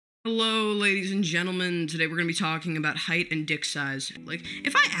Hello, ladies and gentlemen. Today we're gonna be talking about height and dick size. Like,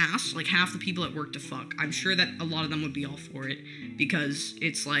 if I asked, like, half the people at work to fuck, I'm sure that a lot of them would be all for it. Because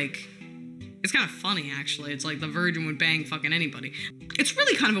it's like, it's kind of funny, actually. It's like the virgin would bang fucking anybody. It's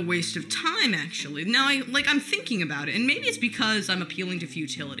really kind of a waste of time, actually. Now, I'm thinking about it, and maybe it's because I'm appealing to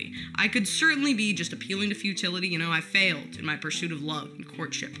futility. I could certainly be just appealing to futility. You know, I failed in my pursuit of love and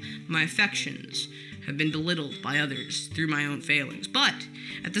courtship. My affections have been belittled by others through my own failings. But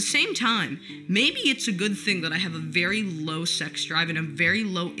at the same time, maybe it's a good thing that I have a very low sex drive and a very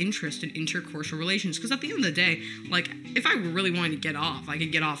low interest in intercourse relations. Because at the end of the day, like, if I really wanted to get off, I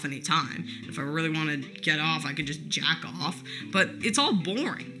could get off any time. If I really wanted to get off, I could just jack off. But it's all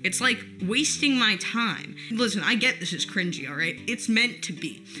boring. It's like wasting my time. Listen, I get this is cringy, all right? It's meant to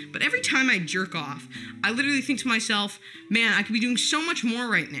be. But every time I jerk off, I literally think to myself, man, I could be doing so much more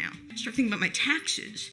right now. I start thinking about my taxes.